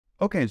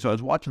Okay, so I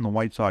was watching the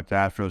White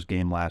Sox-Astros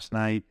game last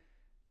night.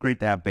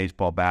 Great to have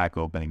baseball back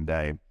opening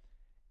day.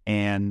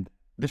 And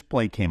this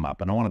play came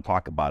up, and I want to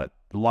talk about it.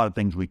 A lot of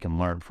things we can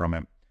learn from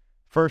it.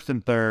 First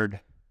and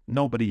third,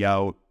 nobody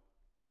out.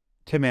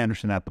 Tim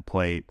Anderson at the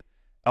plate.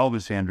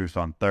 Elvis Andrus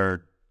on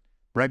third.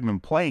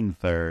 Bregman playing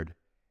third.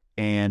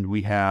 And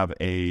we have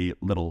a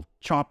little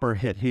chopper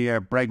hit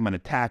here. Bregman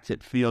attacks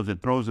it, fields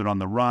it, throws it on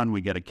the run. We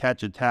get a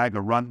catch, a tag,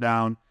 a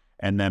rundown,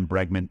 and then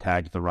Bregman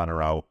tags the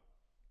runner out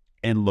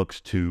and looks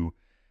to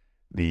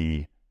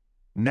the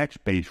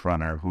next base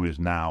runner who is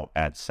now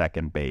at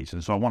second base.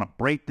 And so I want to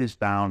break this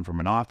down from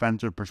an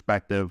offensive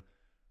perspective,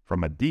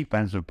 from a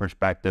defensive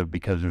perspective,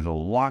 because there's a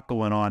lot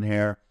going on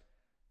here.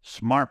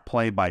 Smart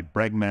play by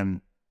Bregman.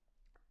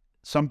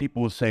 Some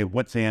people will say,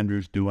 what's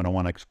Andrus doing? I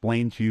want to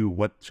explain to you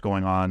what's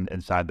going on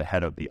inside the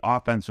head of the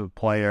offensive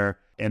player.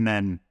 And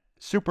then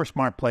super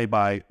smart play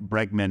by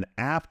Bregman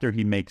after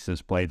he makes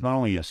this play. It's not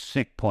only a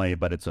sick play,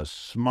 but it's a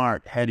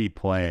smart, heady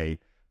play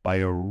by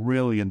a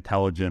really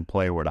intelligent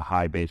player with a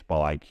high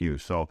baseball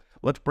IQ. So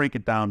let's break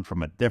it down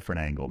from a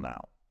different angle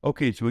now.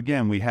 Okay, so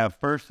again, we have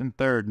first and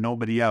third,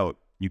 nobody out.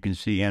 You can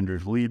see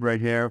Andrus' lead right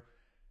here.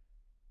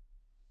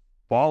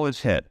 Ball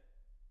is hit.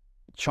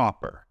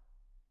 Chopper.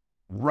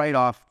 Right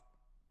off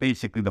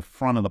basically the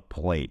front of the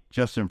plate,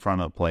 just in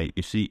front of the plate.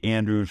 You see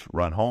Andrus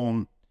run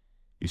home.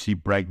 You see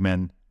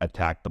Bregman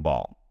attack the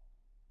ball.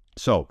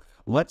 So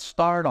let's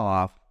start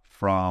off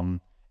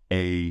from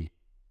a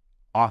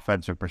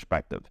offensive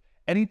perspective.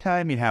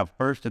 Anytime you have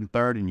first and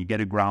third and you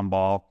get a ground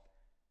ball,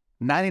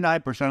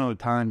 99% of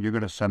the time you're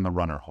going to send the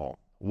runner home.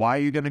 Why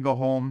are you going to go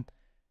home?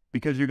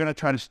 Because you're going to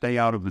try to stay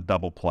out of the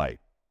double play.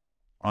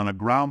 On a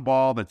ground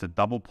ball that's a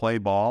double play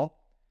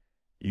ball,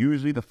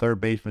 usually the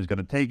third baseman is going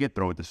to take it,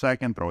 throw it to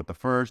second, throw it to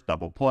first,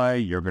 double play,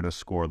 you're going to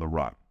score the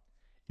run.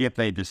 If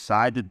they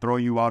decide to throw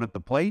you out at the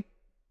plate,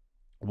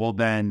 well,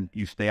 then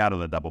you stay out of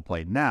the double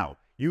play. Now,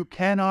 you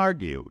can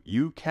argue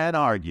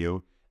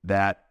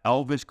that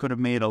Elvis could have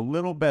made a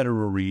little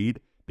better a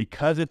read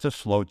because it's a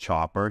slow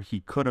chopper.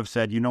 He could have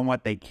said, you know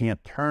what, they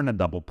can't turn a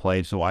double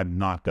play, so I'm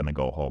not going to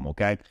go home,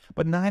 okay?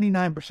 But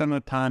 99% of the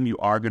time, you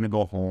are going to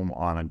go home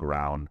on a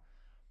ground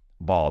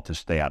ball to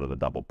stay out of the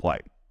double play.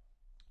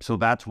 So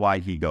that's why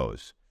he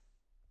goes.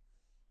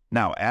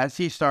 Now, as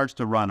he starts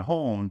to run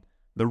home,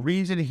 the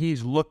reason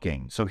he's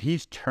looking, so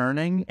he's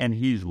turning and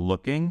he's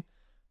looking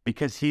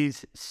because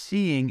he's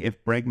seeing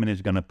if Bregman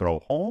is going to throw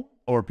home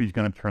or if he's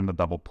going to turn the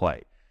double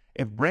play.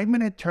 If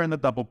Bregman had turned the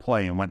double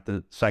play and went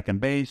to second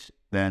base,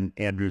 then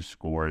Andrus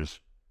scores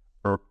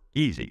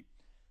easy.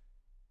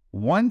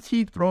 Once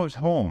he throws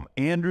home,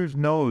 Andrus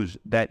knows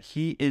that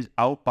he is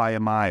out by a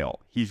mile.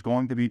 He's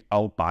going to be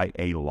out by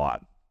a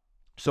lot.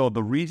 So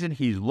the reason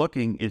he's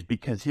looking is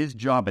because his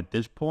job at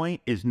this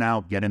point is now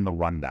getting the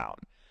rundown.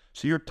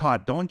 So you're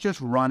taught, don't just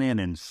run in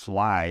and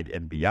slide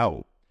and be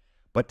out,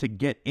 but to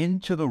get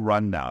into the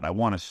rundown. I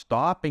want to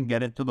stop and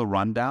get into the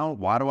rundown.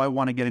 Why do I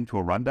want to get into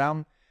a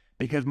rundown?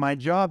 Because my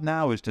job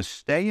now is to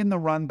stay in the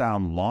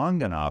rundown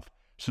long enough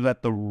so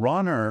that the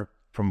runner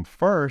from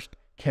first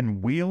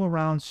can wheel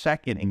around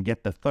second and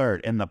get the third,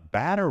 and the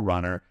batter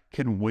runner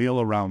can wheel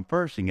around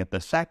first and get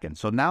the second.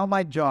 So now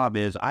my job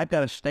is I've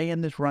got to stay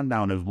in this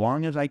rundown as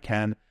long as I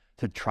can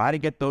to try to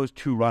get those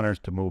two runners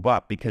to move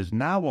up, because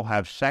now we'll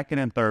have second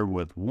and third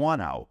with one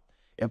out.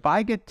 If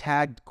I get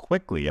tagged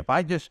quickly,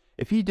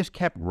 if he just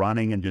kept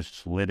running and just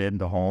slid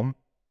into home,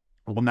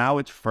 well, now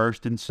it's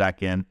first and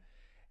second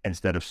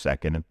instead of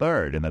second and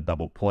third, and the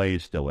double play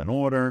is still in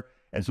order.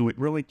 And so it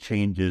really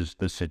changes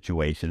the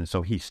situation.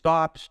 So he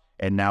stops,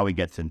 and now he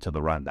gets into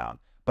the rundown.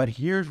 But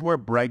here's where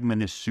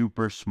Bregman is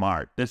super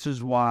smart. This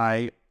is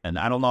why, and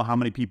I don't know how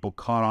many people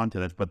caught on to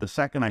this, but the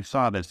second I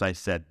saw this, I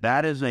said,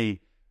 I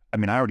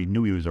already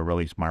knew he was a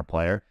really smart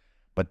player,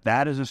 but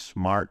that is a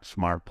smart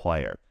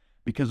player.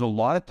 Because a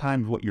lot of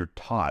times what you're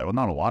taught, well,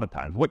 not a lot of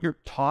times, what you're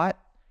taught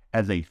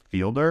as a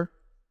fielder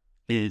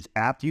is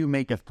after you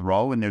make a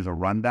throw and there's a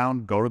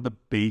rundown, go to the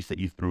base that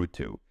you threw it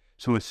to.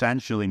 So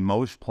essentially,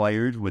 most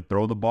players would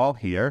throw the ball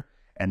here,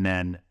 and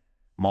then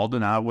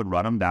Maldonado would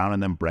run him down,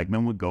 and then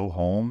Bregman would go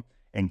home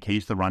in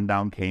case the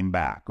rundown came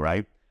back,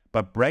 right?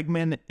 But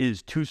Bregman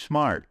is too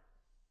smart,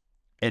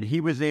 and he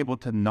was able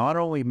to not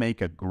only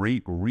make a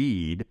great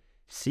read,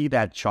 see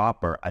that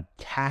chopper,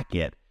 attack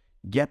it,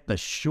 get the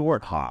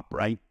short hop,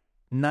 right?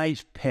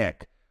 Nice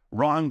pick,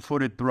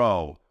 wrong-footed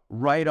throw,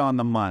 right on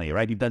the money,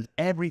 right? He does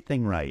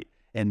everything right.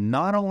 And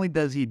not only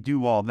does he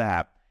do all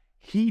that,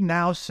 he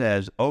now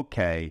says,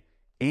 okay,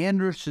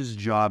 Andrus'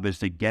 job is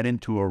to get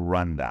into a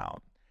rundown.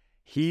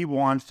 He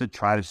wants to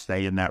try to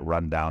stay in that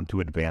rundown to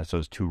advance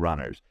those two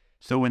runners.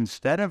 So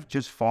instead of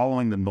just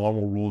following the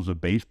normal rules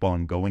of baseball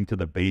and going to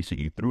the base that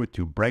you threw it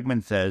to,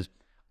 Bregman says,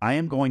 I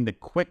am going to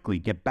quickly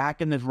get back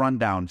in this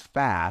rundown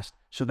fast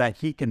so that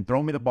he can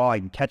throw me the ball, I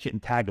can catch it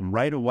and tag him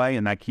right away,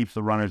 and that keeps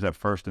the runners at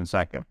first and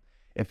second.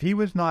 If he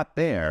was not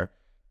there,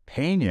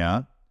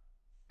 Pena,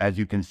 as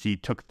you can see,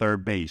 took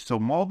third base. So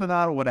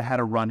Maldonado would have had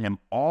to run him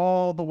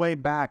all the way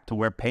back to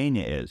where Pena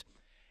is.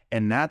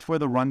 And that's where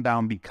the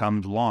rundown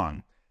becomes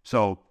long.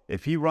 So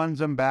if he runs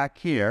him back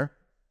here,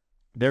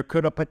 there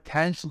could have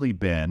potentially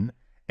been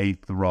a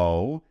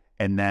throw,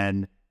 and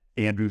then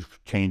Andrews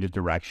changes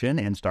direction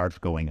and starts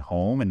going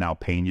home, and now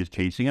Payne is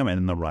chasing him, and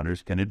then the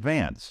runners can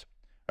advance,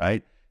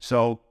 right?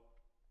 So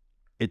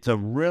it's a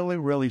really,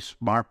 really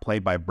smart play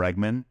by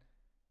Bregman.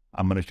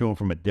 I'm going to show it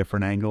from a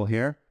different angle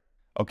here.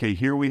 Okay,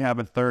 here we have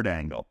a third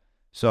angle.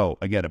 So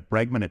again, if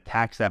Bregman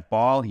attacks that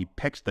ball, he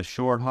picks the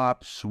short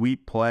hop,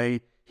 sweet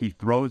play, he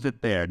throws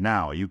it there.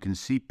 Now, you can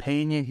see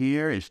Pena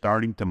here is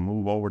starting to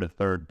move over to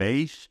third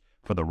base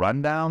for the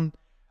rundown.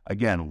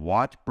 Again,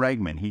 watch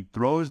Bregman. He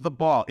throws the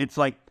ball. It's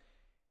like,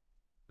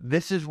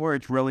 this is where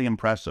it's really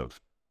impressive.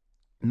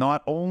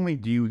 Not only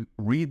do you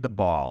read the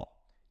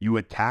ball, you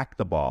attack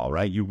the ball,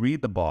 right? You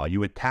read the ball,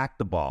 you attack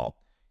the ball.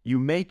 You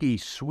make a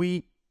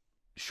sweet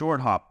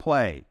short hop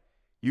play.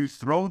 You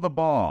throw the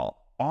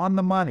ball on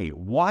the money.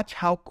 Watch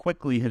how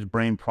quickly his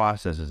brain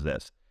processes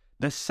this.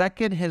 The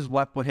second his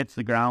left foot hits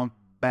the ground,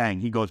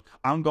 bang, he goes,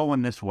 I'm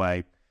going this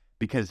way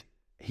because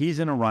he's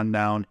in a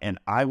rundown and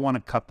I want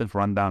to cut this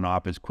rundown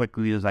off as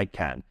quickly as I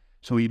can.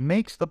 So he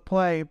makes the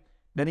play,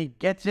 then he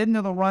gets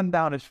into the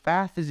rundown as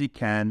fast as he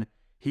can.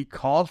 He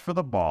calls for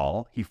the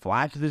ball. He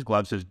flashes his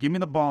glove, says, give me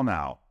the ball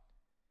now.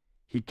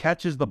 He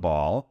catches the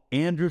ball.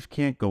 Andrews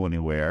can't go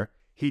anywhere.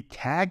 He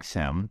tags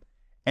him.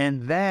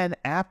 And then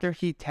after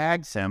he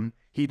tags him,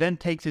 he then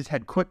takes his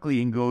head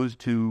quickly and goes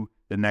to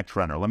the next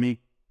runner. Let me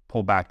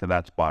pull back to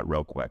that spot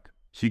real quick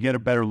so you get a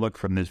better look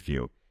from this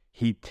view.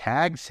 He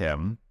tags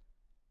him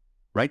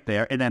right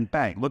there, and then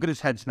bang, look at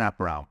his head snap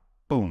around.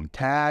 Boom,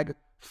 tag,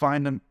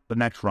 find the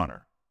next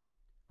runner,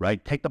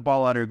 right? Take the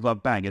ball out of your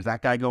glove, bang. Is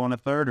that guy going to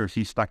third, or is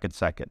he stuck at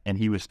second? And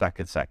he was stuck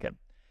at second.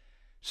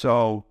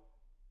 So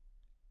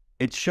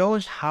it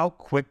shows how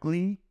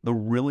quickly the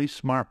really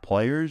smart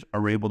players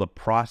are able to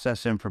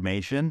process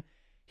information.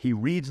 He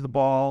reads the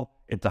ball.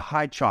 It's a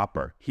high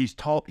chopper. He's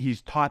taught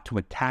to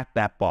attack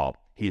that ball.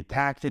 He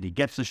attacks it. He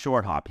gets the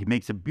short hop. He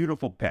makes a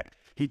beautiful pick.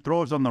 He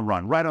throws on the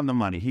run, right on the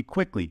money. He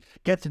quickly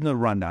gets into the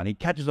rundown. He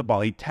catches the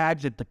ball. He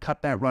tags it to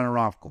cut that runner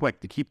off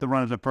quick, to keep the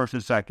runners at first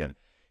and second.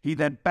 He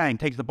then, bang,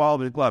 takes the ball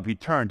with his glove. He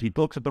turns. He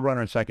looks at the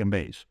runner at second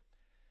base.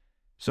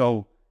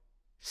 So,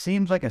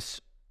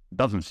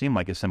 doesn't seem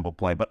like a simple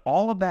play, but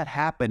all of that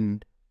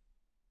happened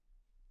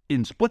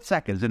in split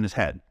seconds in his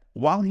head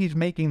while he's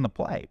making the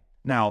play.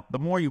 Now, the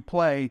more you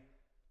play,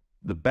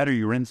 the better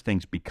your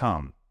instincts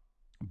become.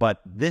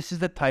 But this is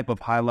the type of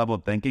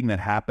high-level thinking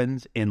that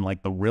happens in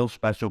like the real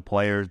special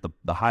players,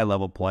 the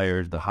high-level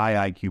players, the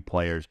high IQ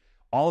players.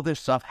 All this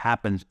stuff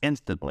happens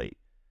instantly.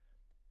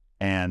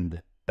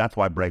 And that's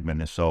why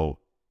Bregman is so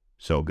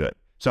good.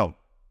 So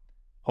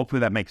hopefully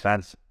that makes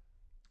sense.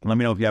 Let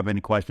me know if you have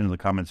any questions in the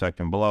comment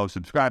section below.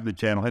 Subscribe to the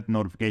channel, hit the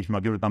notification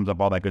bell, give it a thumbs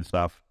up, all that good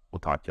stuff. We'll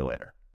talk to you later.